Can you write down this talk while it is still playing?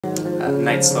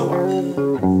Night Slow Walk.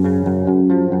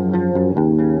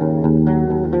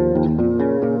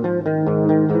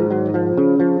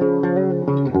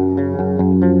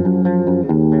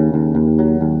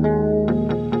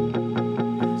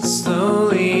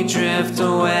 Slowly drift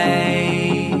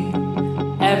away,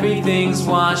 everything's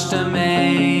washed,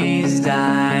 amazed.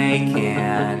 I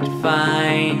can't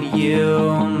find you,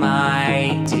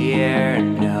 my dear.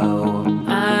 No,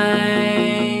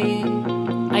 I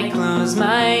close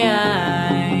my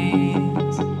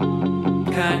eyes,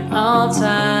 cut all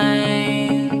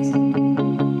ties.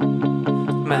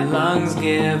 My lungs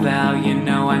give out, you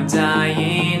know I'm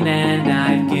dying, and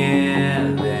I've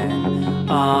given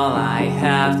all I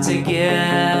have to give.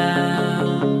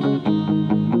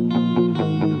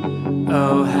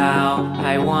 Oh, how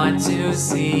I want to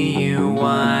see you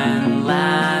one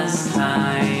last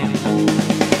time.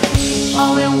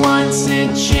 All at once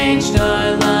it changed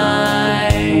our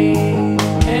life,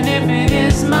 and if it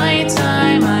is my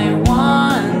time, I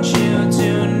want you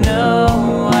to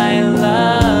know I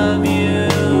love you.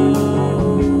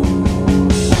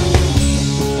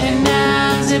 And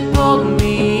as it pulled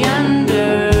me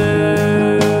under,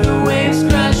 the waves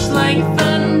crashed like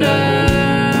thunder.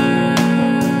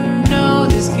 No,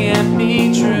 this can't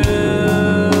be true.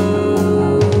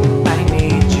 I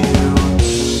need you.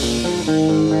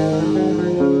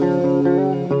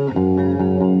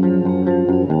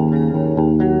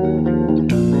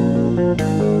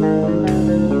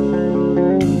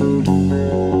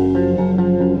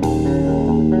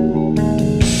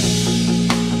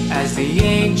 As the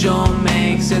angel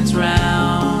makes its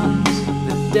rounds,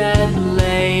 the dead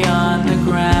lay on the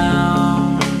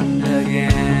ground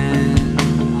again.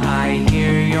 I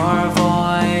hear your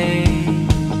voice,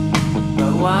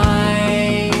 but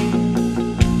why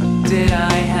did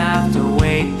I have to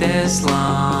wait this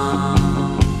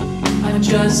long? I'm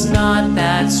just not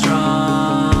that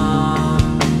strong.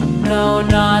 No,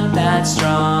 not that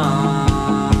strong.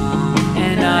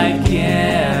 And I've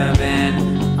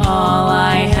given all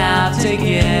I have to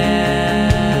give.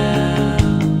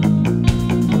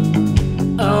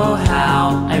 Oh,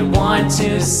 how I want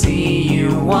to see you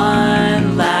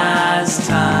one last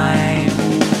time.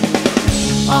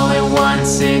 All at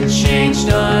once it changed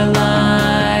our lives.